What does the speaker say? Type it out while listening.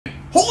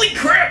Holy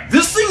crap,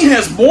 this thing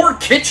has more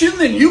kitchen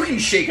than you can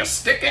shake a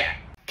stick at.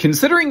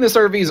 Considering this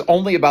RV is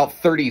only about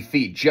 30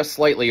 feet, just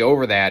slightly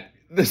over that,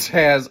 this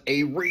has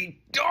a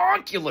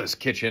ridiculous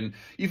kitchen.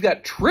 You've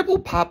got triple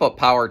pop-up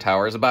power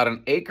towers, about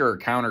an acre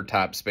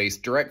countertop space,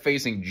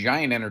 direct-facing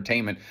giant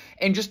entertainment,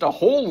 and just a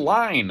whole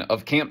line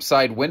of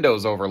campside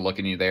windows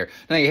overlooking you there.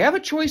 Now, you have a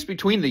choice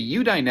between the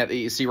U-dinette that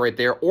you see right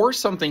there or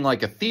something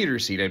like a theater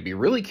seat. I'd be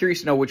really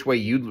curious to know which way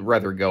you'd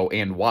rather go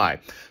and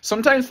why.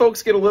 Sometimes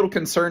folks get a little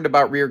concerned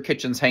about rear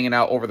kitchens hanging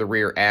out over the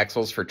rear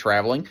axles for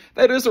traveling.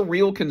 That is a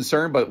real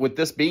concern, but with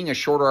this being a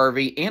shorter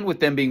RV and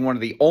with them being one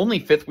of the only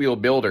fifth-wheel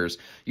builders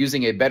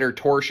using a better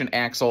torsion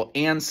axle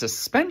and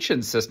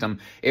suspension system,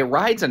 it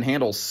rides and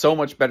handles so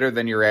much better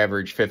than your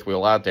average fifth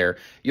wheel out there.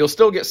 You'll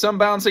still get some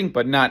bouncing,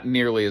 but not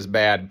nearly as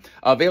bad.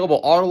 Available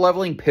auto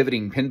leveling,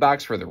 pivoting pin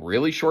box for the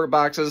really short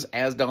boxes,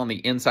 as done on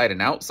the inside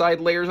and outside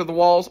layers of the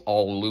walls,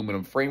 all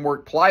aluminum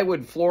framework,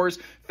 plywood floors,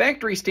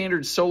 factory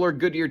standard solar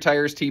Goodyear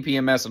tires,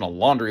 TPMS, and a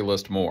laundry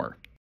list more.